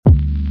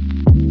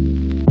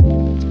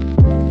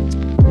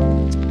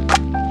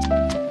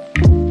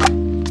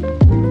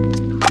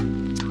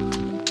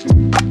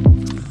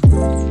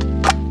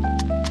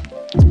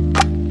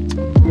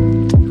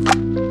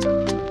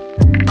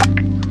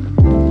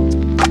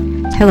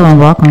Hello and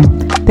welcome.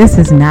 This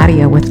is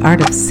Nadia with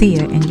Art of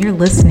Sia, and you're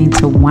listening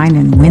to Wine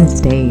and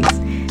Wednesdays.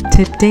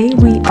 Today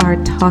we are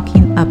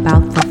talking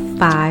about the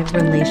 5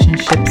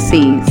 relationship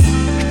C's: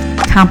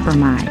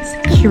 compromise,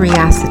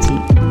 curiosity,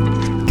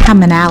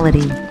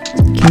 commonality,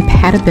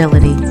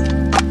 compatibility,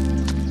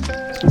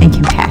 and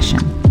compassion.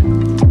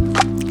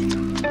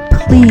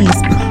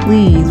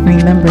 Please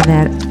remember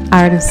that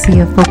Art of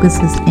Sia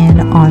focuses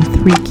in on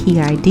 3 key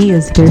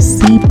ideas. There's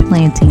seed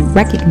planting,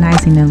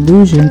 recognizing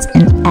illusions,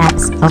 and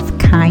acts of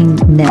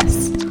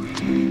kindness.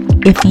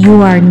 If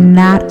you are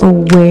not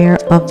aware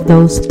of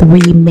those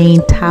 3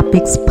 main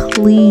topics,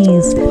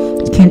 please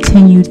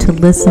continue to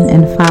listen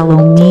and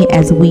follow me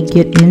as we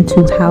get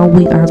into how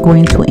we are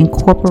going to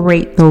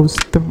incorporate those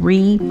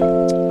 3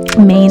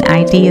 main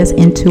ideas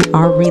into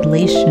our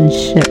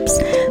relationships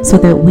so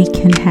that we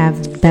can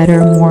have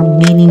better, more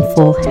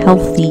meaningful,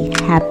 healthy,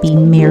 happy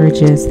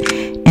marriages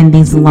and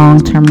these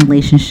long-term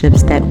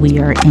relationships that we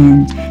are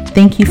in.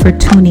 Thank you for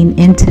tuning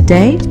in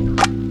today.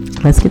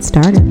 Let's get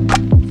started.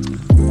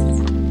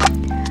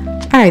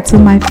 All right, so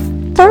my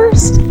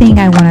first thing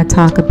I want to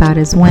talk about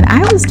is when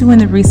I was doing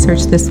the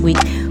research this week,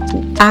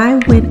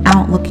 I went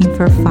out looking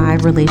for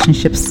 5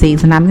 relationship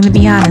C's, and I'm going to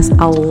be honest,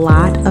 a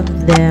lot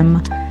of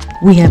them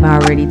we have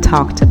already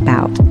talked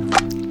about.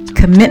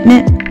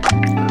 Commitment,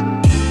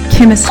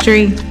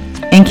 chemistry,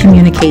 and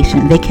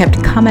communication. They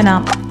kept coming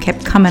up.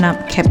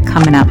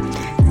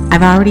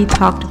 I've already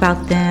talked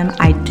about them.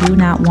 I do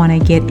not want to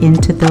get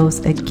into those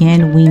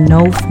again. We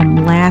know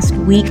from last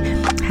week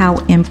how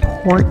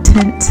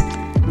important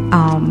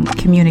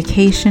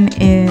communication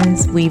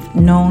is. We've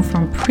known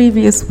from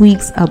previous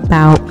weeks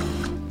about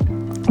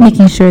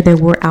making sure that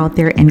we're out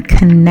there and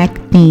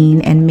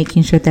connecting and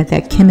making sure that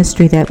that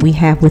chemistry that we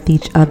have with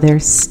each other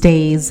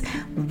stays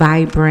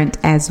vibrant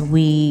as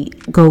we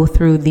go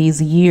through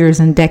these years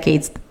and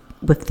decades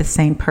with the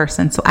same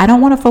person. So I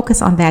don't want to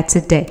focus on that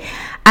today.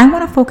 I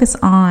want to focus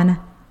on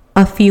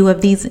a few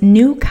of these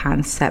new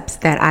concepts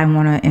that I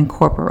want to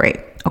incorporate.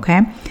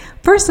 Okay.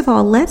 First of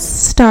all, let's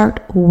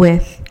start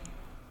with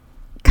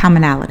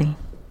commonality.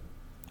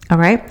 All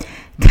right.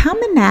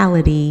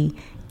 Commonality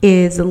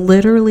is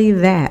literally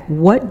that.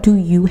 What do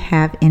you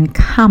have in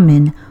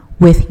common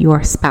with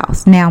your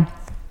spouse? Now,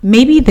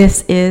 maybe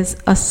this is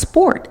a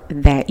sport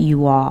that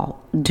you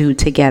all do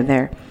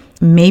together.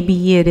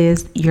 Maybe it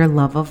is your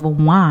love of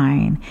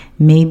wine.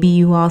 Maybe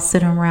you all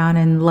sit around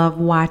and love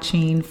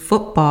watching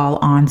football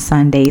on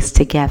Sundays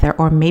together.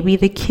 Or maybe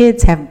the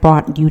kids have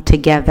brought you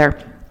together.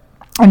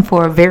 And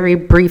for a very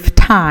brief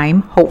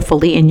time,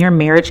 hopefully in your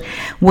marriage,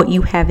 what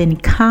you have in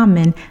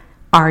common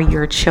are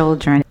your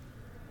children.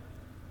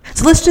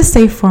 So let's just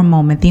say for a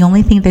moment, the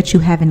only thing that you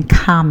have in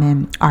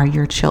common are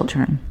your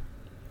children.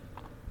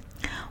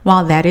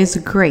 While that is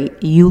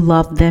great, you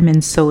love them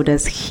and so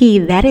does he,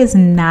 that is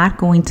not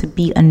going to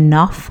be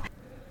enough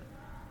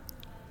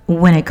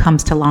when it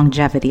comes to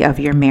longevity of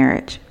your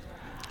marriage.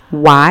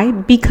 Why?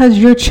 Because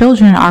your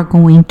children are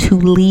going to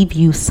leave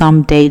you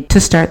someday to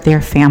start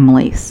their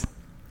families.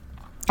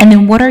 And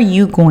then what are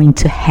you going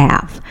to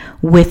have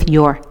with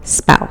your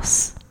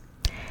spouse?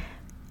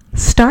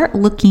 Start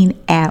looking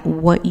at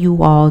what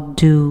you all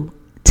do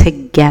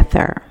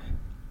together.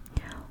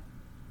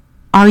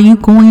 Are you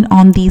going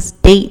on these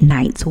date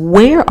nights?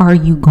 Where are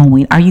you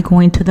going? Are you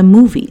going to the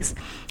movies,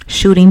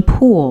 shooting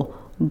pool,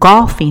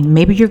 golfing?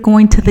 Maybe you're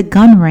going to the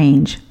gun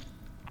range.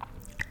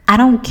 I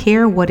don't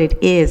care what it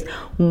is.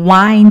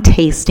 Wine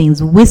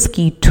tastings,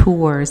 whiskey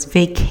tours,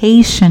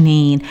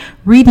 vacationing,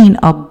 reading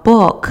a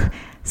book.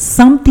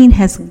 Something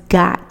has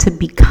got to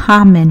be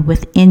common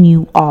within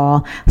you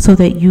all so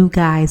that you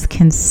guys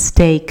can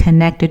stay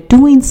connected,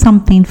 doing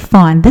something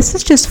fun. This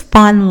is just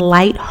fun,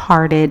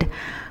 lighthearted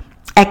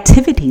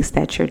activities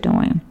that you're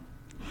doing.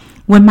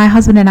 When my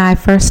husband and I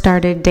first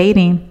started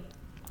dating,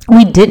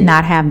 we did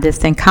not have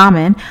this in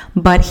common,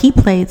 but he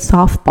played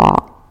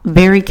softball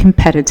very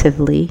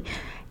competitively,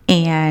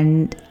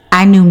 and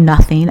I knew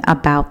nothing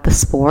about the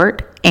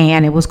sport,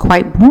 and it was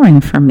quite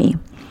boring for me.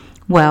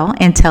 Well,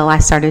 until I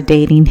started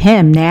dating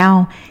him.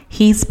 Now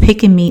he's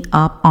picking me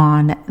up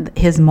on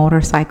his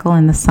motorcycle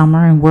in the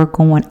summer and we're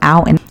going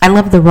out. And I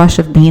love the rush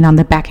of being on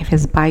the back of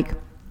his bike.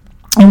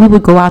 And we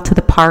would go out to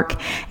the park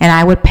and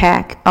I would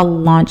pack a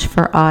lunch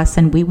for us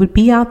and we would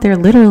be out there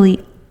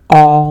literally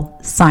all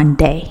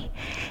Sunday.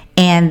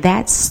 And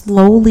that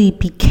slowly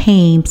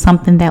became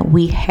something that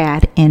we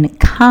had in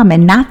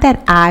common. Not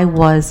that I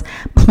was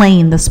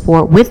playing the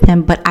sport with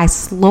him, but I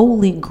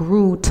slowly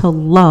grew to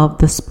love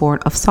the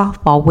sport of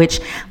softball,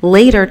 which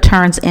later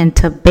turns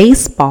into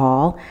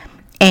baseball.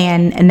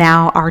 And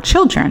now our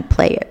children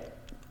play it.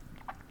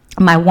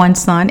 My one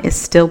son is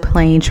still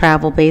playing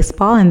travel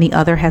baseball and the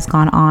other has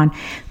gone on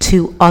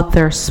to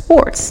other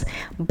sports.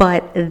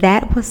 But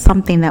that was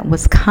something that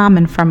was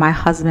common for my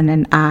husband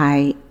and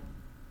I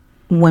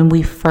when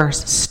we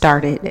first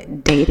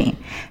started dating.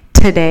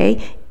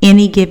 Today,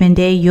 any given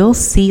day, you'll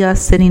see us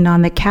sitting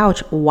on the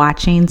couch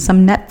watching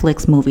some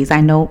Netflix movies.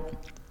 I know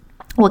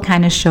what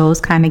kind of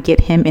shows kind of get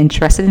him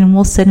interested and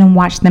we'll sit and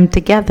watch them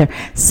together.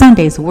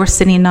 Sundays, we're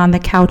sitting on the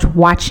couch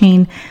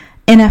watching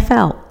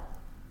NFL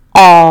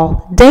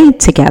all day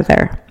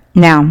together.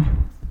 Now,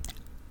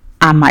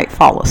 I might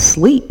fall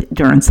asleep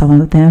during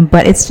some of them,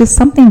 but it's just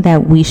something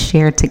that we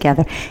share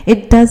together.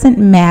 It doesn't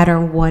matter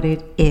what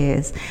it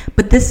is,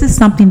 but this is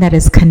something that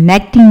is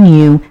connecting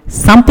you,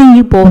 something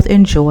you both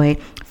enjoy.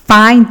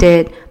 Find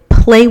it,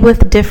 play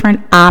with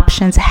different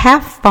options,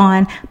 have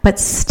fun, but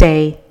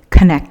stay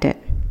connected.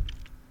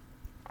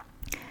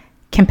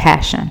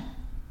 Compassion.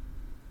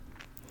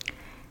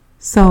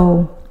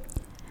 So,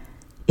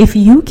 if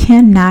you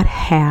cannot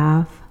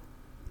have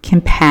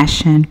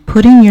compassion,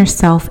 putting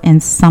yourself in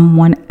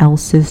someone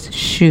else's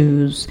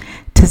shoes,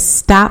 to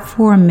stop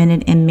for a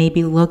minute and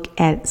maybe look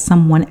at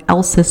someone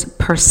else's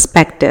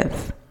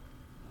perspective,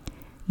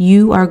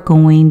 you are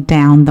going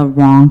down the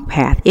wrong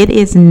path. It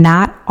is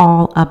not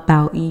all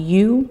about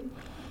you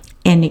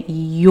and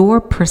your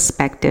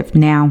perspective.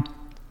 Now,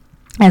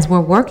 as we're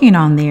working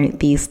on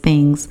these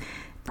things,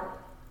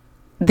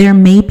 there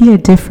may be a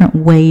different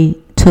way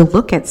to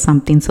look at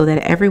something so that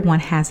everyone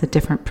has a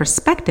different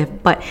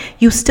perspective, but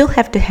you still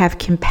have to have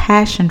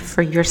compassion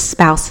for your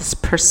spouse's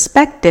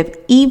perspective,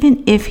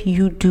 even if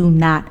you do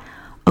not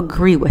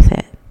agree with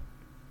it.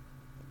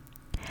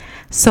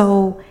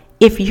 So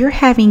if you're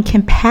having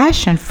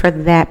compassion for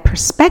that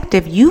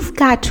perspective, you've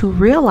got to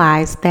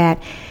realize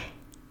that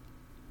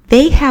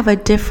they have a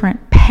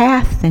different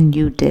path than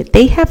you did.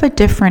 They have a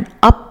different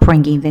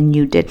upbringing than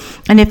you did.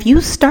 And if you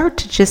start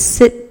to just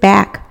sit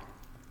back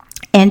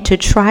and to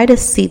try to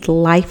see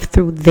life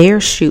through their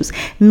shoes.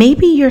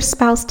 Maybe your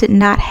spouse did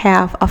not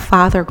have a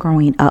father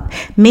growing up.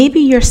 Maybe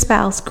your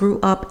spouse grew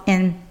up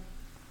in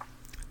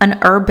an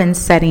urban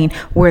setting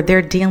where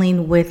they're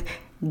dealing with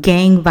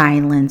gang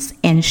violence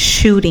and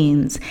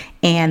shootings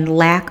and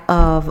lack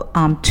of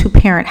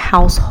two-parent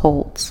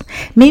households.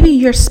 Maybe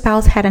your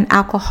spouse had an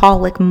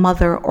alcoholic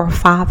mother or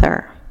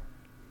father.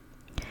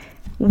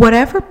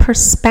 Whatever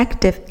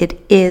perspective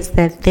it is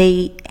that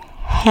they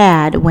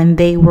had when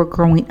they were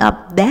growing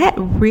up, that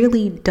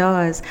really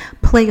does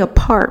play a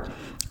part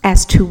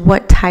as to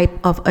what type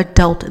of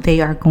adult they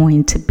are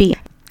going to be.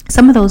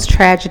 Some of those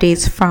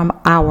tragedies from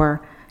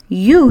our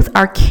youth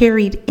are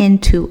carried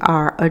into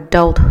our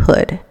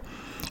adulthood.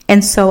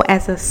 And so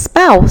as a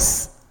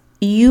spouse,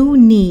 you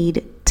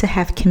need to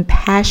have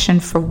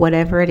compassion for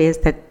whatever it is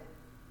that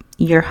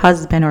your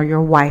husband or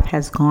your wife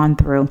has gone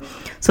through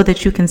so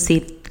that you can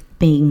see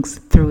things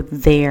through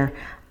their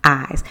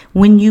eyes.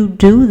 When you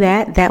do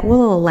that, that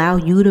will allow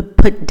you to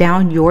put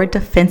down your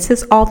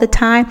defenses all the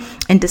time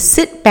and to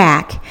sit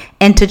back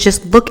and to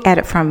just look at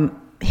it from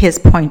his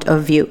point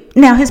of view.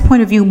 Now, his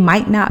point of view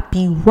might not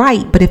be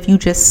right, but if you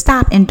just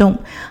stop and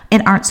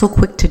aren't so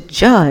quick to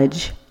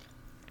judge,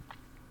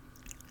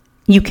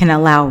 you can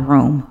allow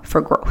room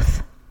for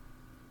growth.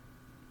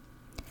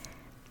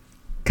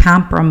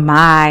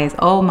 Compromise.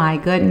 Oh my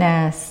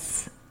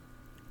goodness.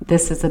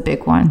 This is a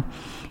big one.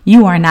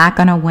 You are not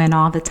going to win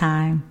all the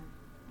time.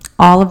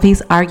 All of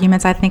these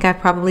arguments, I think I've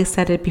probably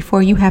said it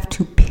before, you have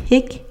to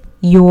pick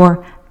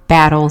your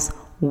battles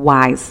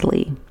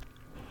wisely.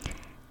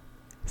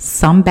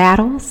 Some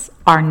battles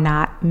are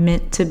not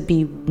meant to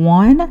be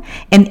won.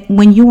 And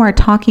when you are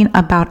talking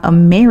about a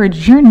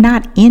marriage, you're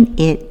not in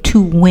it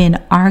to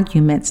win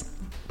arguments.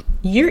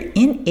 You're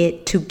in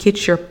it to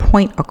get your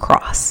point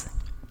across.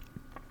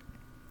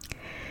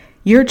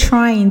 You're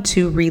trying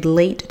to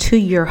relate to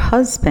your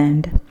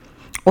husband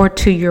or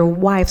to your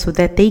wife so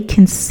that they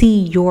can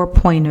see your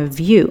point of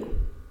view.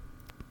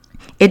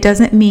 It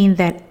doesn't mean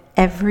that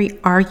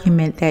every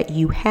argument that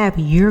you have,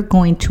 you're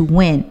going to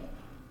win.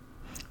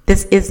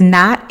 This is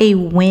not a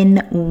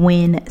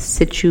win-win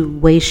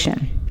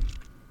situation.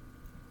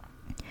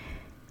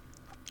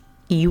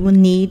 You will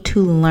need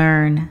to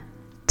learn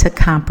to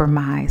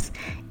compromise.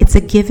 It's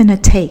a give and a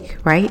take,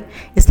 right?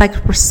 It's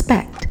like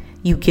respect.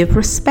 You give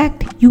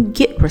respect, you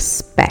get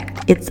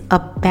respect. It's a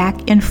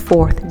back and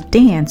forth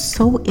dance.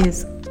 So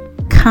is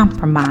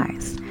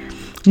compromise.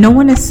 No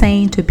one is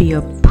saying to be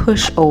a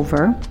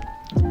pushover,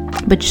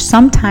 but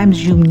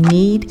sometimes you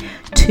need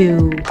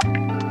to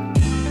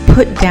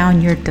put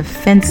down your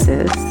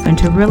defenses and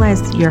to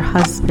realize that your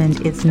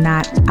husband is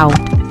not out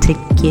to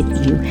get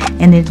you.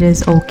 And it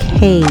is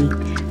okay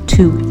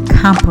to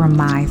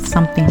compromise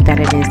something that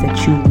it is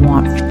that you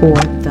want for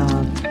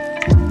the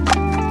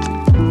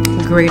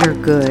greater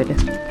good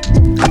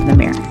of the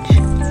marriage.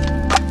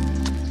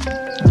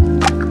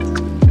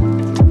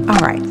 All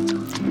right,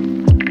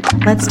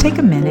 let's take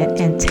a minute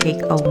and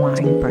take a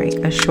wine break,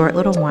 a short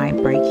little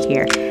wine break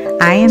here.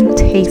 I am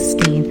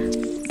tasting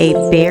a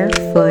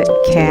Barefoot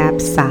Cab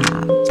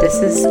Sauv.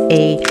 This is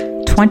a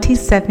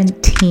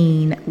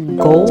 2017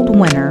 gold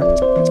winner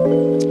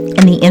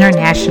in the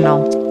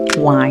International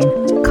Wine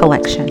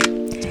Collection.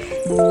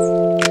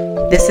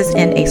 This is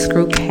in a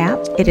screw cap.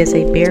 It is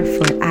a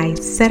Barefoot. I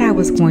said I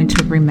was going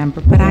to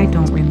remember, but I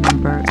don't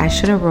remember. I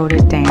should have wrote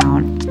it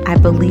down. I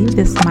believe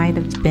this might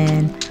have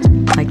been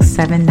like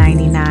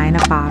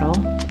 $7.99 a bottle.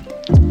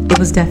 It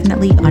was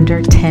definitely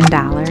under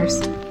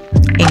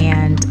 $10.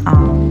 And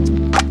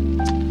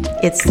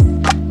it's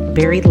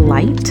very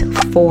light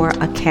for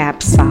a Cab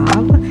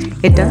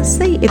Sauv. It does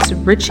say it's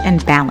rich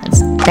and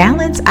balanced.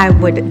 Balance, I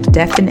would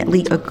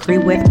definitely agree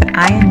with, but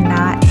I am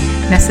not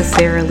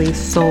necessarily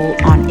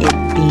sold on it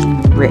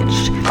being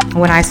rich.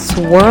 When I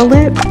swirl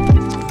it,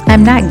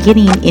 I'm not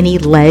getting any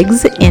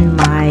legs in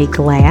my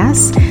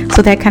glass,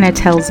 so that kind of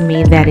tells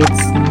me that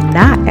it's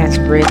not as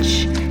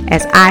rich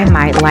as I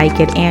might like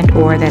it, and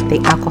or that the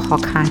alcohol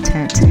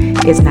content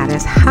is not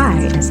as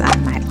high as I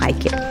might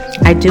like it.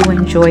 I do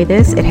enjoy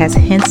this. It has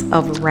hints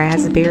of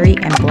raspberry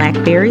and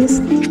blackberries.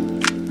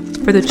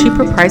 For the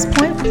cheaper price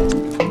point,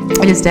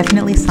 it is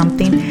definitely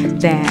something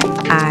that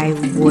I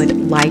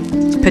would like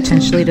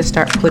potentially to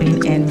start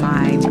putting in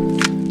my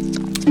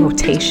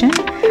rotation.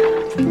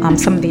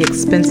 Some of the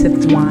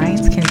expensive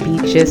wines can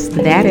be just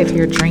that. If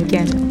you're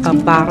drinking a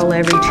bottle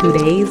every 2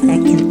 days,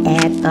 that can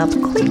add up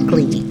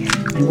quickly.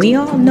 And we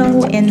all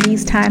know in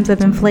these times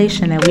of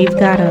inflation that we've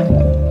got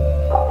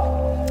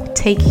to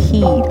take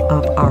heed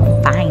of our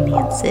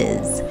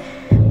finances.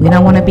 We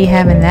don't want to be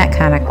having that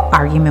kind of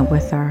argument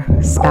with our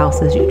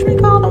spouses. You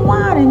drink all the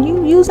wine and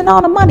you using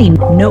all the money.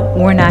 Nope,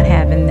 we're not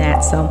having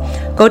that. So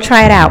go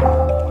try it out.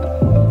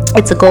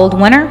 It's a gold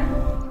winner.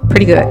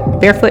 Pretty good.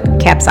 Barefoot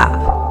Cab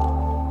Sauv.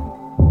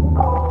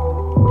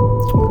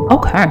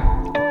 Okay.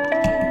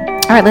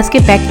 All right, let's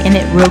get back in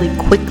it really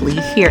quickly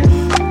here.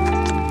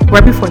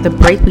 Right before the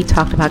break, we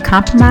talked about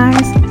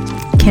compromise,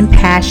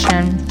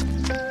 compassion,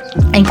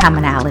 and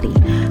commonality.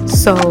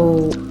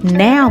 So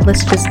now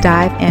let's just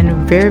dive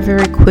in very,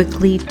 very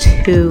quickly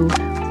to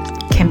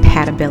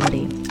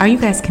compatibility. Are you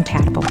guys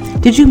compatible?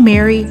 Did you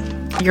marry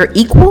your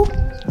equal,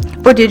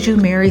 or did you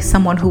marry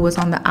someone who was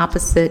on the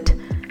opposite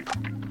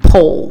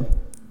pole,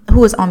 who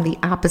was on the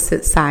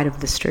opposite side of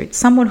the street,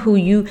 someone who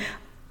you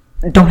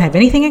don't have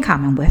anything in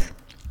common with?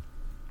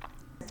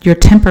 Your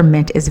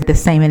temperament is the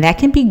same, and that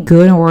can be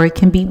good or it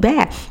can be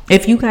bad.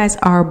 If you guys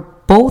are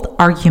both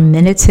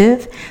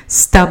argumentative,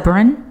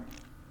 stubborn,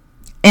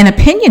 and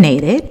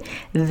opinionated,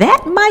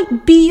 that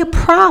might be a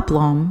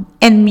problem,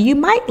 and you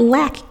might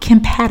lack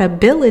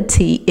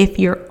compatibility if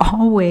you're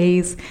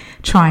always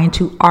trying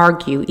to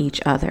argue each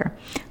other.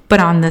 But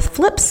on the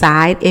flip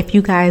side, if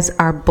you guys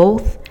are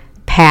both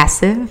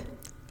passive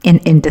and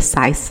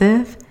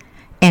indecisive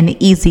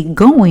and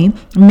easygoing,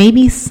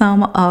 maybe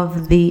some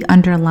of the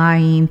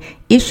underlying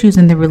issues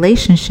in the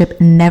relationship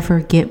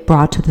never get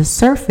brought to the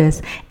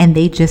surface, and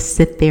they just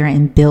sit there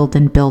and build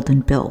and build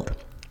and build.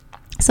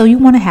 So you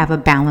want to have a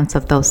balance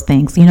of those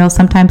things. You know,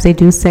 sometimes they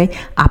do say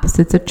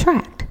opposites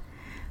attract.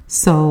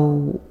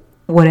 So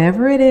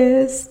whatever it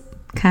is,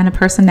 kind of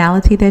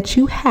personality that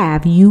you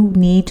have, you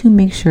need to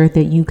make sure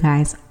that you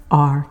guys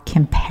are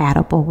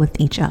compatible with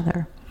each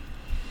other.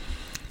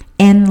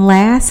 And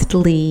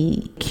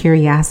lastly,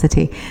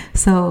 curiosity.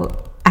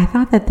 So I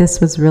thought that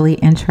this was really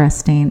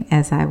interesting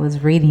as I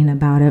was reading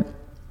about it.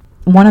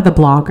 One of the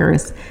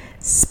bloggers'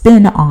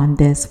 spin on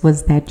this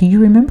was that, do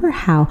you remember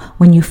how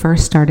when you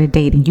first started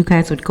dating, you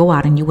guys would go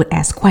out and you would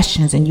ask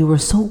questions and you were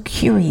so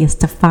curious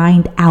to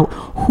find out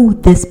who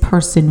this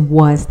person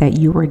was that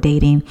you were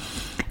dating?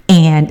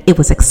 And it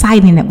was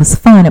exciting. It was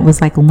fun. It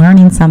was like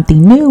learning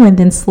something new. And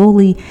then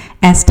slowly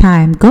as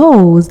time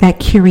goes, that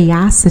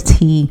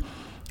curiosity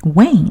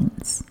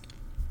wanes.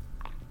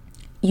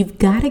 You've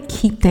got to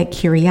keep that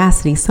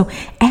curiosity. So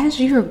as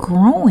you're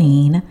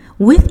growing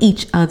with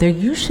each other,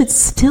 you should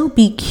still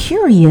be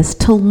curious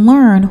to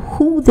learn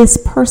who this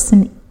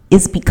person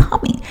is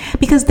becoming,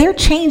 because they're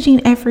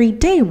changing every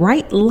day,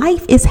 right?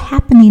 Life is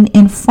happening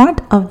in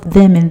front of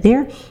them, and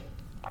they're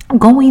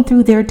going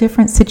through their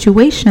different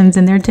situations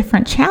and their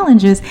different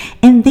challenges,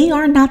 and they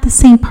are not the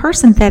same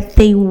person that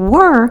they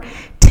were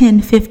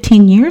 10,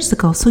 15 years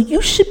ago. So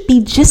you should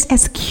be just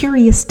as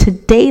curious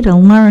today to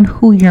learn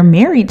who you're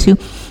married to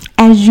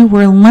as you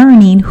were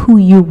learning who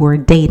you were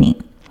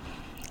dating.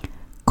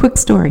 Quick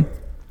story.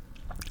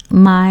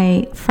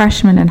 My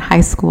freshman in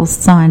high school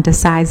son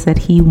decides that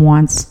he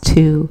wants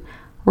to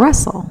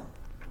wrestle.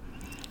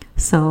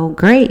 So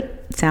great.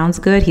 Sounds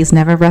good. He's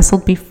never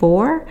wrestled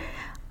before.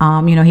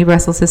 He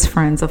wrestles his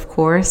friends, of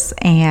course.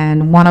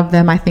 And one of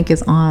them, I think,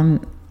 is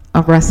on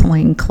a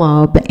wrestling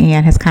club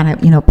and has kind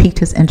of, piqued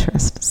his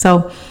interest.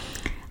 So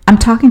I'm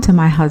talking to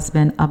my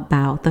husband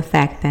about the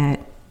fact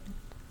that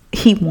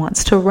he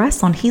wants to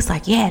wrestle. And he's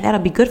like, yeah,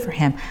 that'll be good for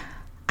him.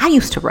 I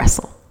used to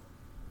wrestle.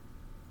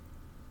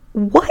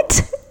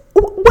 What?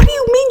 What do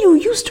you mean you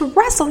used to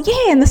wrestle?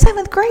 Yeah, in the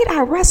 7th grade,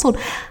 I wrestled.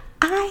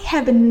 I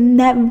have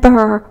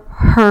never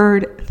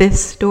heard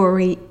this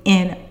story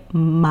in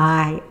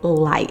my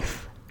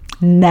life.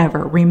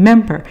 Never.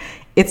 Remember,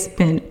 it's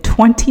been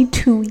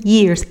 22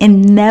 years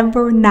and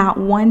never, not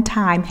one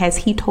time has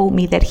he told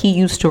me that he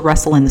used to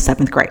wrestle in the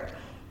 7th grade.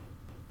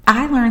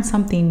 I learn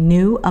something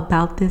new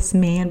about this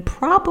man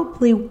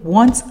probably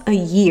once a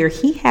year.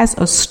 He has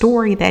a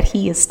story that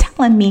he is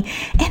telling me,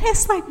 and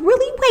it's like,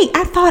 really? Wait,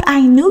 I thought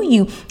I knew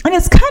you. And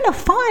it's kind of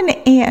fun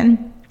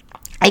and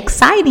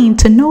exciting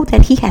to know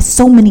that he has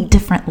so many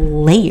different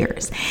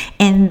layers,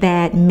 and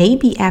that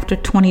maybe after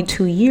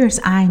 22 years,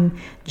 I'm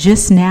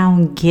just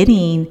now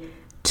getting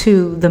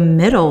to the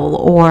middle,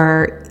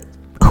 or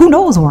who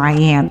knows where I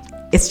am.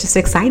 It's just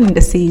exciting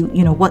to see,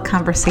 what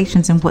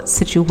conversations and what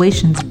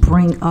situations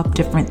bring up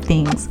different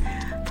things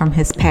from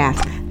his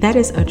past. That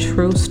is a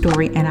true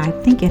story, and I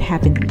think it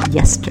happened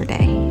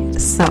yesterday.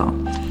 So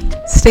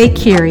stay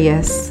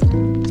curious.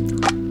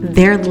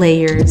 They're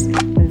layers.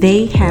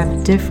 They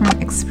have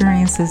different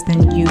experiences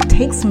than you.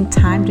 Take some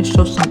time to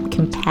show some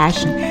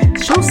compassion,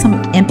 show some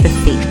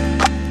empathy.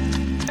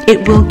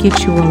 It will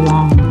get you a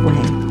long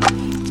way.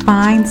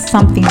 Find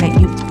something that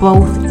you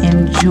both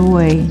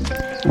enjoy.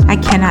 I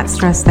cannot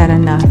stress that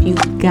enough.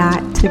 You've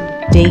got to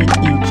date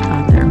each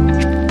other.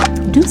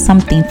 Do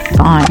something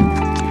fun.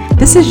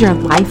 This is your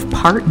life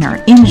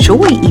partner.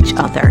 Enjoy each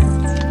other.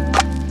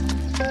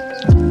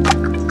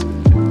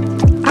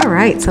 All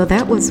right, so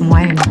that was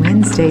Wine and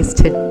Wednesdays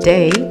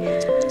today,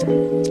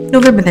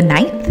 November the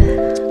 9th.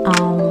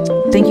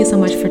 Thank you so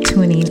much for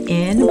tuning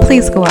in.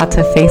 Please go out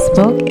to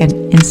Facebook and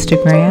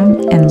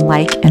Instagram and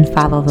like and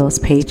follow those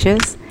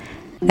pages.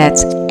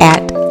 That's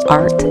at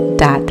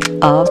art.of.sia.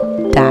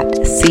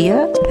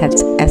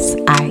 That's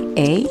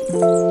SIA.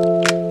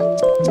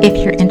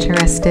 If you're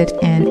interested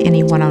in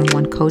any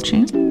one-on-one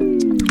coaching,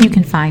 you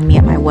can find me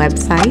at my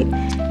website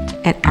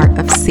at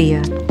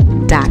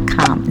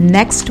artofsia.com.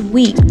 Next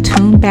week,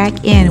 tune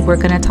back in. We're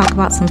going to talk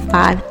about some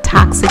 5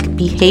 toxic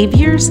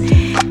behaviors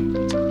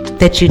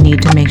that you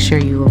need to make sure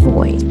you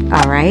avoid.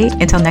 All right?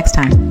 Until next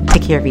time,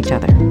 take care of each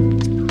other.